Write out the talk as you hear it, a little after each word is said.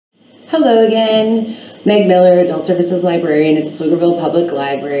Hello again, Meg Miller, Adult Services Librarian at the Pflugerville Public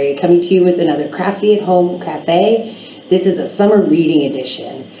Library, coming to you with another Crafty at Home Cafe. This is a summer reading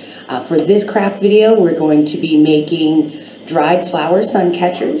edition. For this craft video, we're going to be making dried flower sun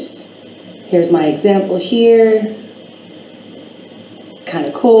catchers. Here's my example here. Kind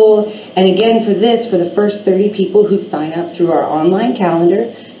of cool. And again, for this, for the first 30 people who sign up through our online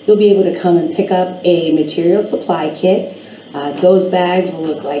calendar, you'll be able to come and pick up a material supply kit. Those bags will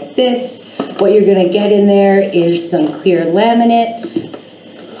look like this. What you're going to get in there is some clear laminate,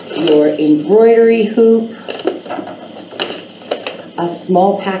 your embroidery hoop, a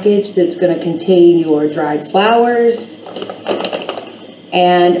small package that's going to contain your dried flowers,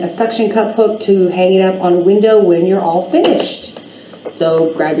 and a suction cup hook to hang it up on a window when you're all finished.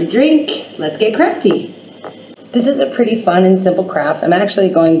 So grab your drink, let's get crafty. This is a pretty fun and simple craft. I'm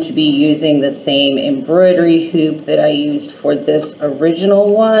actually going to be using the same embroidery hoop that I used for this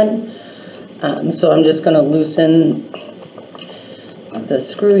original one. So I'm just going to loosen the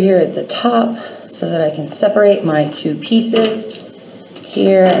screw here at the top so that I can separate my two pieces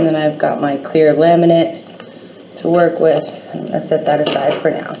here, and then I've got my clear laminate to work with. I'm going to set that aside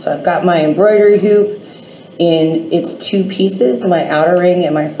for now. So I've got my embroidery hoop in its two pieces, my outer ring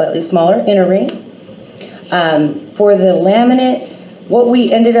and my slightly smaller inner ring. For the laminate, what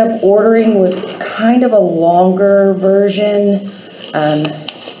we ended up ordering was kind of a longer version,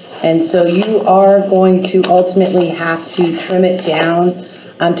 and so you are going to ultimately have to trim it down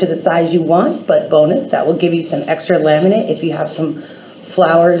to the size you want, but bonus, that will give you some extra laminate. If you have some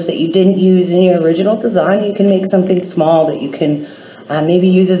flowers that you didn't use in your original design, you can make something small that you can maybe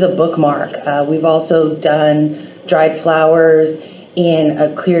use as a bookmark. We've also done dried flowers in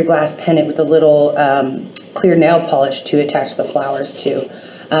a clear glass pendant with a little clear nail polish to attach the flowers to.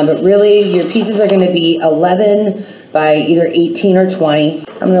 But really, your pieces are going to be 11 by either 18 or 20.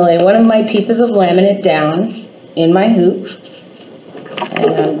 I'm going to lay one of my pieces of laminate down in my hoop,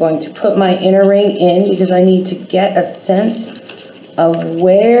 and I'm going to put my inner ring in because I need to get a sense of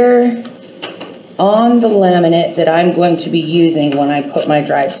where on the laminate that I'm going to be using when I put my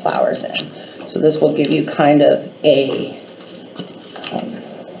dried flowers in. So this will give you kind of a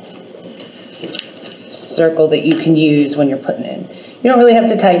circle that you can use when you're putting in. You don't really have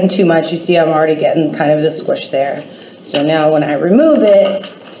to tighten too much. You see I'm already getting kind of the squish there. So now when I remove it,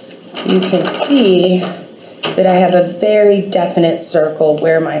 you can see that I have a very definite circle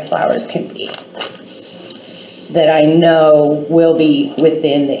where my flowers can be, that I know will be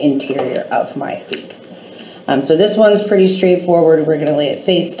within the interior of my hoop. So this one's pretty straightforward. We're going to lay it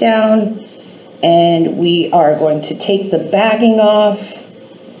face down, and we are going to take the bagging off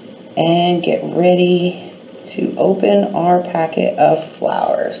and get ready to open our packet of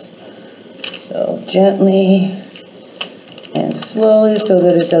flowers. So gently and slowly so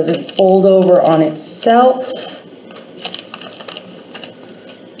that it doesn't fold over on itself.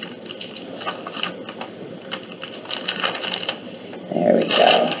 There we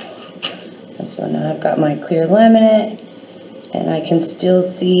go. And so now I've got my clear laminate, and I can still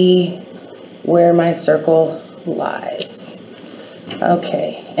see where my circle lies.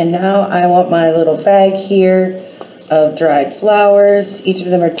 Okay, and now I want my little bag here of dried flowers. Each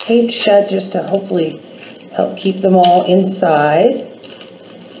of them are taped shut just to hopefully help keep them all inside.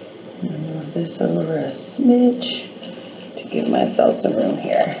 Move this over a smidge to give myself some room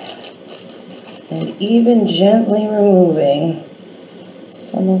here. And even gently removing,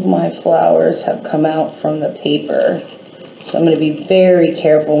 some of my flowers have come out from the paper. So I'm going to be very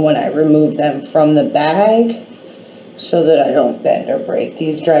careful when I remove them from the bag, so that I don't bend or break.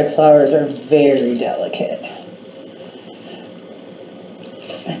 These dried flowers are very delicate.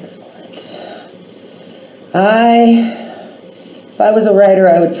 Excellent. If I was a writer,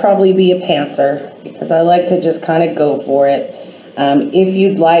 I would probably be a pantser because I like to just kind of go for it. If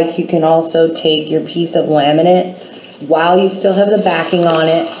you'd like, you can also take your piece of laminate while you still have the backing on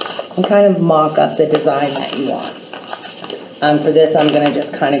it and kind of mock up the design that you want. For this, I'm going to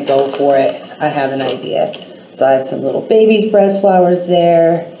just kind of go for it. I have an idea. So I have some little baby's breath flowers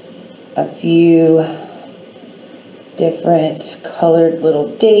there, a few different colored little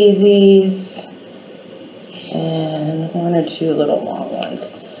daisies, and one or two little long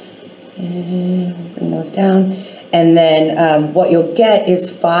ones. And bring those down. And then what you'll get is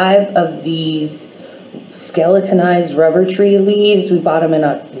 5 of these skeletonized rubber tree leaves. We bought them in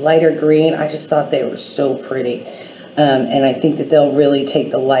a lighter green. I just thought they were so pretty. And I think that they'll really take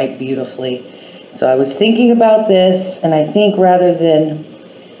the light beautifully. So I was thinking about this, and I think rather than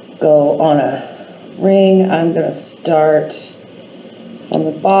go on a ring, I'm going to start from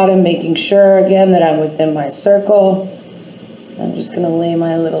the bottom, making sure again that I'm within my circle. I'm just going to lay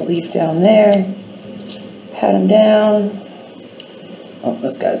my little leaf down there, pat him down. Oh,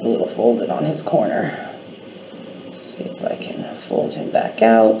 this guy's a little folded on his corner. Let's see if I can fold him back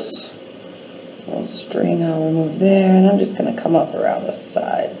out. A little string I'll remove there, and I'm just going to come up around the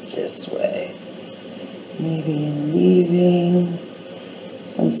side this way. Maybe leaving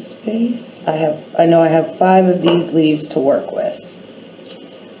some space. I know I have 5 of these leaves to work with.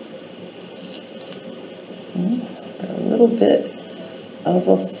 Got a little bit of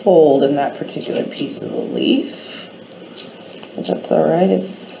a fold in that particular piece of the leaf, but that's all right.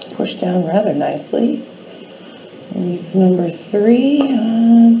 It's pushed down rather nicely. Leaf number 3,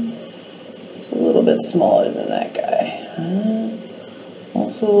 it's a little bit smaller than that guy.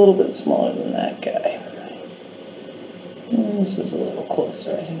 Also a little bit smaller than that guy. This is a little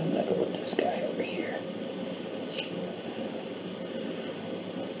closer. I think I'm going to go with this guy over here.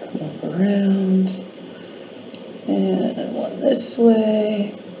 Come up around. And one this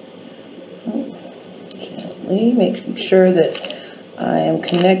way. Gently making sure that I am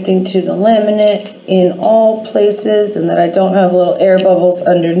connecting to the laminate in all places and that I don't have little air bubbles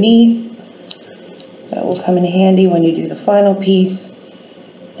underneath. That will come in handy when you do the final piece.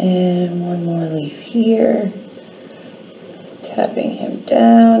 And one more leaf here. Tapping him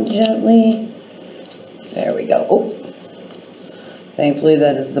down gently. There we go. Oh. Thankfully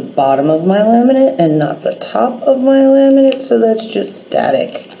that is the bottom of my laminate and not the top of my laminate, so that's just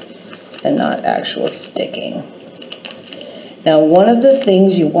static and not actual sticking. Now, one of the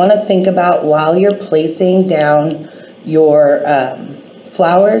things you want to think about while you're placing down your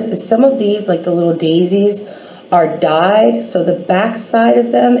flowers is some of these, like the little daisies, are dyed, so the back side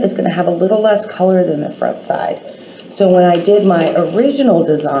of them is going to have a little less color than the front side. So when I did my original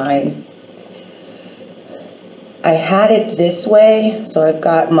design, I had it this way, so I've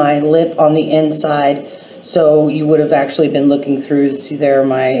got my lip on the inside, so you would have actually been looking through. See, there are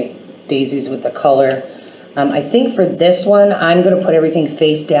my daisies with the color. I think for this one, I'm going to put everything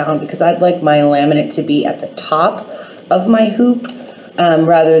face down because I'd like my laminate to be at the top of my hoop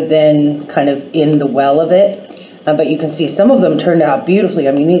rather than kind of in the well of it. But you can see some of them turned out beautifully.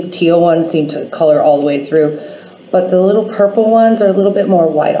 I mean, these teal ones seem to color all the way through. But the little purple ones are a little bit more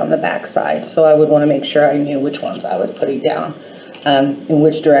white on the back side, so I would want to make sure I knew which ones I was putting down in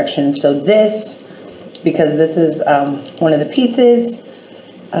which direction. So this, because this is one of the pieces,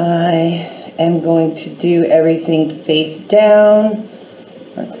 I am going to do everything face down.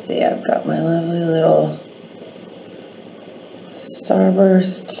 Let's see, I've got my lovely little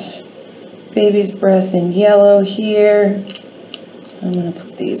Starburst Baby's Breath in yellow here. I'm going to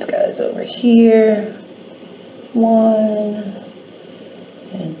put these guys over here. 1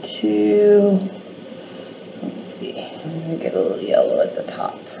 and 2. Let's see. I'm going to get a little yellow at the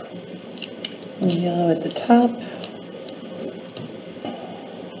top. Yellow at the top.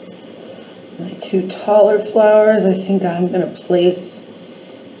 My 2 taller flowers, I think I'm going to place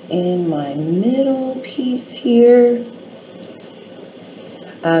in my middle piece here.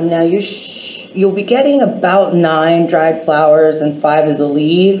 Now you'll be getting about 9 dried flowers and 5 of the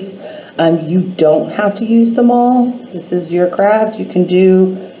leaves. You don't have to use them all. This is your craft. You can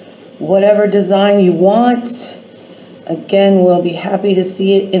do whatever design you want. Again, we'll be happy to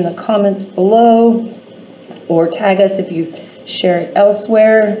see it in the comments below, or tag us if you share it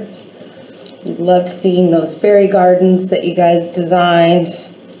elsewhere. We loved seeing those fairy gardens that you guys designed.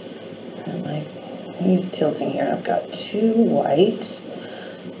 He's tilting here. I've got 2 white.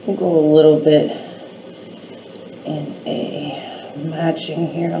 We'll go a little bit in a matching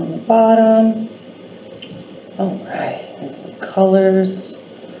here on the bottom. All right, and some colors.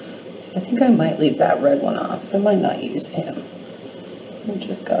 See, I think I might leave that red one off. I might not use him. We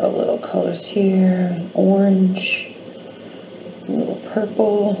just got a little colors here, an orange, a little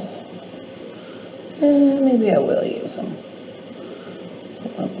purple. Maybe I will use them.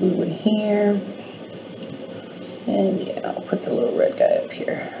 Put my blue one here. And yeah, I'll put the little red guy up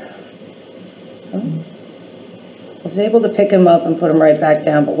here. Oh. I was able to pick him up and put him right back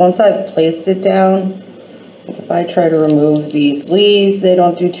down, but once I've placed it down, if I try to remove these leaves, they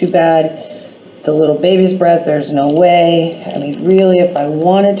don't do too bad. The little baby's breath, there's no way. I mean, really, if I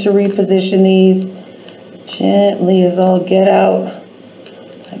wanted to reposition these gently as all get out,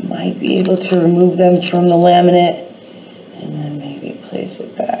 I might be able to remove them from the laminate and then maybe place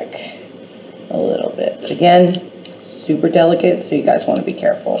it back a little bit. But again, super delicate, so you guys want to be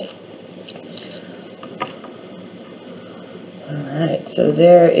careful. Alright, so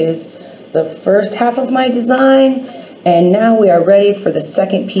there is the first half of my design, and now we are ready for the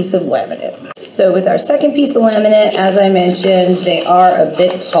second piece of laminate. So with our second piece of laminate, as I mentioned, they are a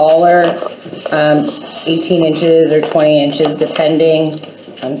bit taller. 18 inches or 20 inches depending.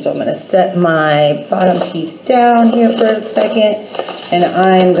 So I'm going to set my bottom piece down here for a second, and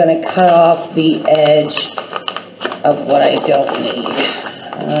I'm going to cut off the edge of what I don't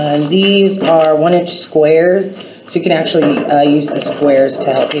need. These are 1-inch squares, so you can actually use the squares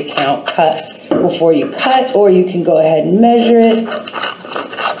to help you cut before you cut, or you can go ahead and measure it.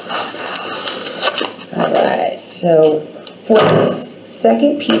 Alright, so for this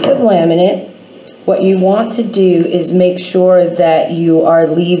second piece of laminate, what you want to do is make sure that you are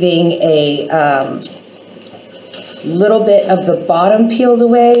leaving a little bit of the bottom peeled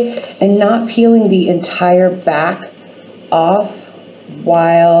away and not peeling the entire back off,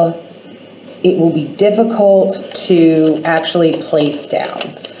 while it will be difficult to actually place down.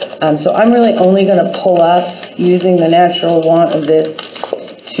 So I'm really only going to pull up using the natural want of this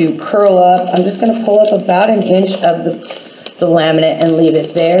to curl up. I'm just going to pull up about 1 inch of the laminate and leave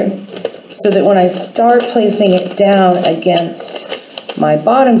it there, so that when I start placing it down against my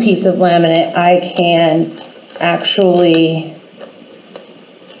bottom piece of laminate, I can actually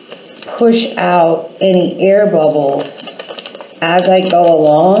push out any air bubbles as I go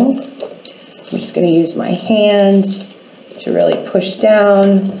along. I'm just going to use my hands to really push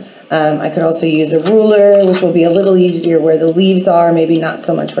down. I could also use a ruler, which will be a little easier where the leaves are, maybe not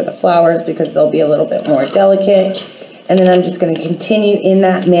so much for the flowers because they'll be a little bit more delicate. And then I'm just going to continue in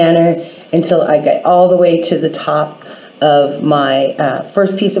that manner until I get all the way to the top of my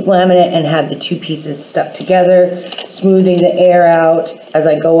first piece of laminate and have the two pieces stuck together, smoothing the air out. As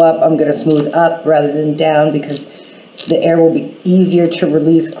I go up, I'm going to smooth up rather than down because the air will be easier to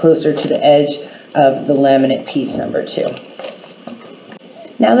release closer to the edge of the laminate piece number 2.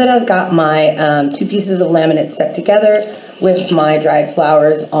 Now that I've got my 2 pieces of laminate stuck together with my dried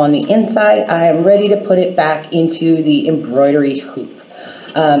flowers on the inside, I am ready to put it back into the embroidery hoop.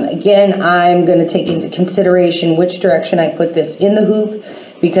 Again, I'm going to take into consideration which direction I put this in the hoop,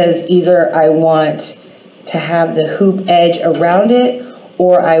 because either I want to have the hoop edge around it,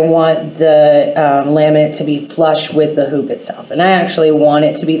 or I want the laminate to be flush with the hoop itself. And I actually want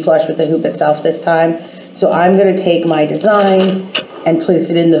it to be flush with the hoop itself this time. So I'm going to take my design and place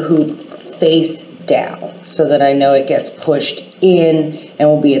it in the hoop face down so that I know it gets pushed in and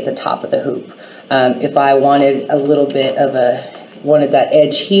will be at the top of the hoop. If I wanted a little bit of wanted that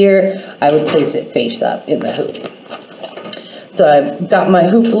edge here, I would place it face up in the hoop. So I've got my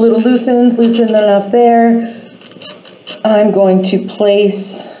hoop a little loosened enough there. I'm going to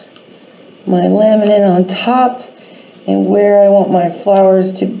place my laminate on top, and where I want my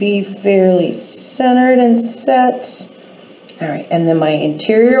flowers to be fairly centered and set. All right, and then my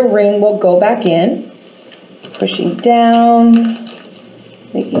interior ring will go back in, pushing down,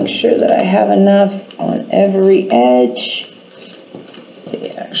 making sure that I have enough on every edge. Let's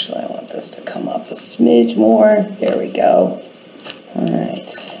see, actually I want this to come up a smidge more. There we go. All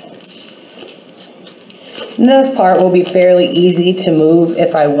right. And this part will be fairly easy to move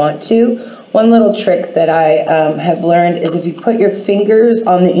if I want to. One little trick that I have learned is if you put your fingers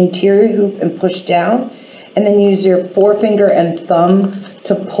on the interior hoop and push down, and then use your forefinger and thumb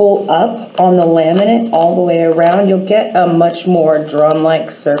to pull up on the laminate all the way around, you'll get a much more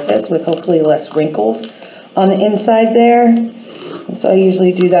drum-like surface with hopefully less wrinkles on the inside there. And so I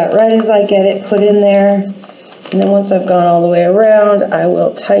usually do that right as I get it put in there. And then once I've gone all the way around, I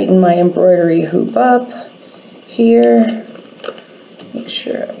will tighten my embroidery hoop up here. Make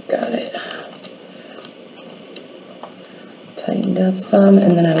sure I've got it tightened up some,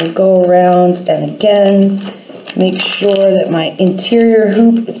 and then I will go around and again make sure that my interior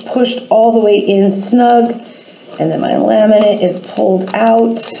hoop is pushed all the way in snug, and then my laminate is pulled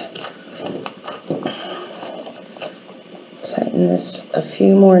out. Tighten this a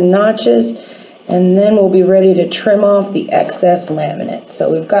few more notches, and then we'll be ready to trim off the excess laminate.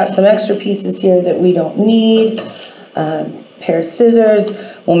 So we've got some extra pieces here that we don't need. Pair of scissors,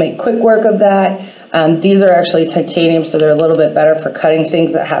 we'll make quick work of that. These are actually titanium, so they're a little bit better for cutting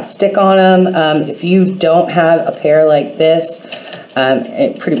things that have stick on them. If you don't have a pair like this,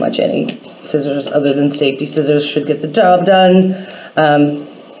 pretty much any scissors other than safety scissors should get the job done.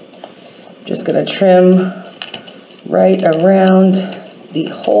 Just going to trim right around the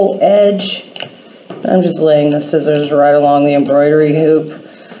whole edge. I'm just laying the scissors right along the embroidery hoop.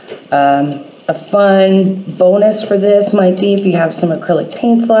 A fun bonus for this might be if you have some acrylic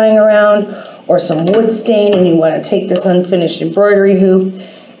paints lying around or some wood stain and you want to take this unfinished embroidery hoop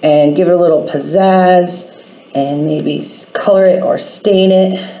and give it a little pizzazz and maybe color it or stain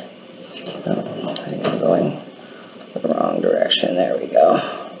it. Oh, I think I'm going the wrong direction. There we go.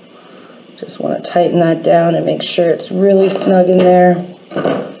 Just want to tighten that down and make sure it's really snug in there.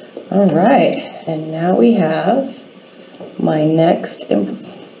 All right. And now we have my next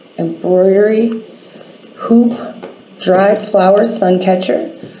embroidery hoop dried flower sun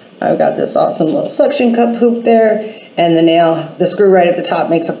catcher. I've got this awesome little suction cup hoop there, and the screw right at the top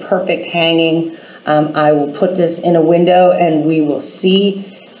makes a perfect hanging. I will put this in a window and we will see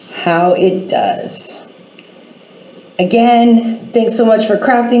how it does. Again, thanks so much for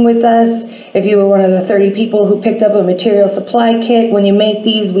crafting with us. If you were one of the 30 people who picked up a material supply kit, when you make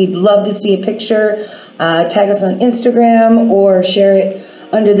these, we'd love to see a picture. Tag us on Instagram or share it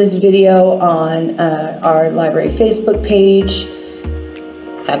under this video on our library Facebook page.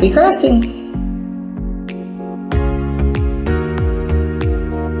 Happy crafting!